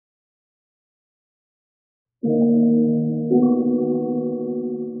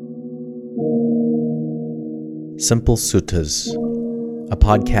Simple Suttas, a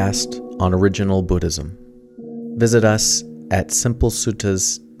podcast on original Buddhism. Visit us at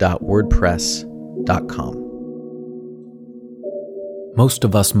simplesuttas.wordpress.com. Most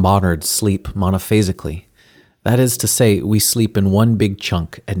of us moderns sleep monophasically. That is to say, we sleep in one big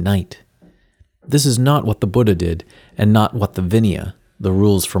chunk at night. This is not what the Buddha did, and not what the Vinaya, the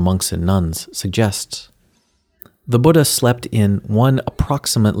rules for monks and nuns, suggests. The Buddha slept in one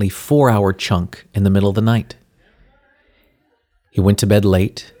approximately 4-hour chunk in the middle of the night. He went to bed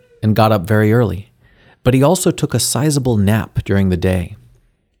late and got up very early, but he also took a sizable nap during the day.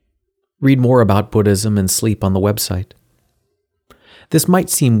 Read more about Buddhism and sleep on the website. This might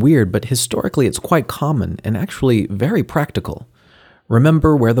seem weird, but historically it's quite common and actually very practical.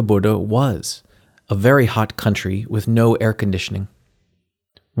 Remember where the Buddha was, a very hot country with no air conditioning.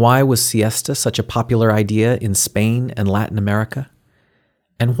 Why was siesta such a popular idea in Spain and Latin America?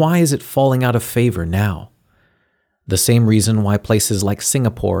 And why is it falling out of favor now? The same reason why places like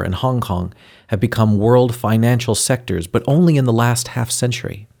Singapore and Hong Kong have become world financial sectors, but only in the last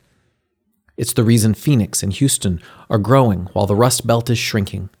half-century. It's the reason Phoenix and Houston are growing while the Rust Belt is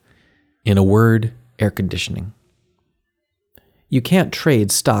shrinking. In a word, air conditioning. You can't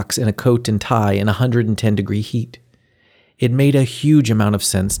trade stocks in a coat and tie in 110-degree heat. It made a huge amount of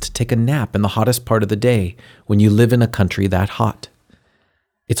sense to take a nap in the hottest part of the day when you live in a country that hot.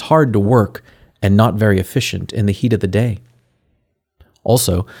 It's hard to work and not very efficient in the heat of the day.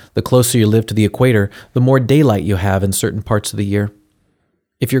 Also, the closer you live to the equator, the more daylight you have in certain parts of the year.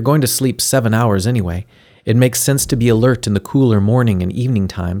 If you're going to sleep 7 hours anyway, it makes sense to be alert in the cooler morning and evening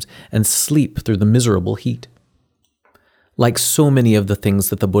times and sleep through the miserable heat. Like so many of the things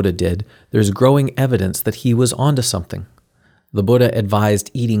that the Buddha did, there's growing evidence that he was onto something. The Buddha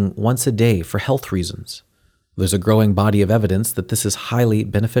advised eating once a day for health reasons. There's a growing body of evidence that this is highly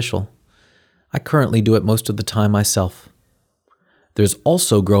beneficial. I currently do it most of the time myself. There's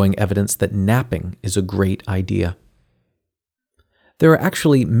also growing evidence that napping is a great idea. There are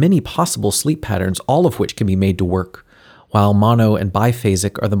actually many possible sleep patterns, all of which can be made to work. While mono and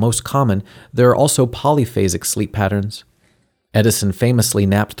biphasic are the most common, there are also polyphasic sleep patterns. Edison famously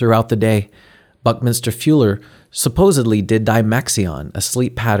napped throughout the day. Buckminster Fuller supposedly did Dymaxion, a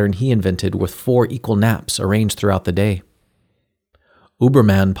sleep pattern he invented with 4 equal naps arranged throughout the day.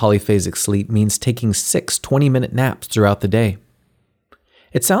 Uberman polyphasic sleep means taking 6 20-minute naps throughout the day.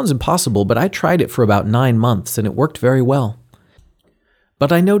 It sounds impossible, but I tried it for about 9 months and it worked very well.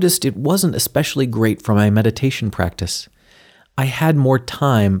 But I noticed it wasn't especially great for my meditation practice. I had more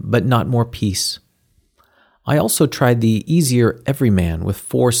time, but not more peace. I also tried the easier Everyman with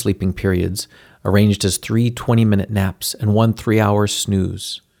 4 sleeping periods, arranged as 3 20-minute naps and 1 3-hour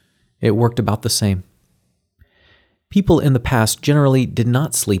snooze. It worked about the same. People in the past generally did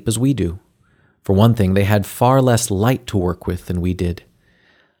not sleep as we do. For one thing, they had far less light to work with than we did.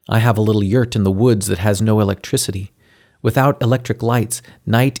 I have a little yurt in the woods that has no electricity. Without electric lights,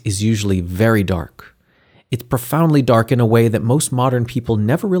 night is usually very dark. It's profoundly dark in a way that most modern people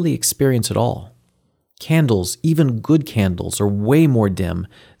never really experience at all. Candles, even good candles, are way more dim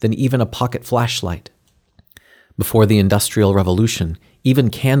than even a pocket flashlight. Before the Industrial Revolution,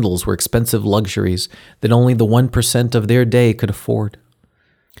 even candles were expensive luxuries that only the 1% of their day could afford.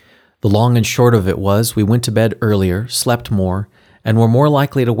 The long and short of it was we went to bed earlier, slept more, and were more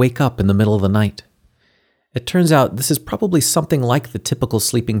likely to wake up in the middle of the night. It turns out this is probably something like the typical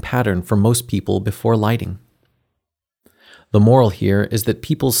sleeping pattern for most people before lighting. The moral here is that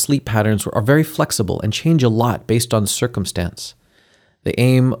people's sleep patterns are very flexible and change a lot based on circumstance. The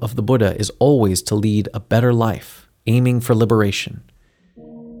aim of the Buddha is always to lead a better life, aiming for liberation.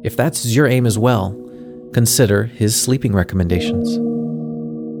 If that's your aim as well, consider his sleeping recommendations.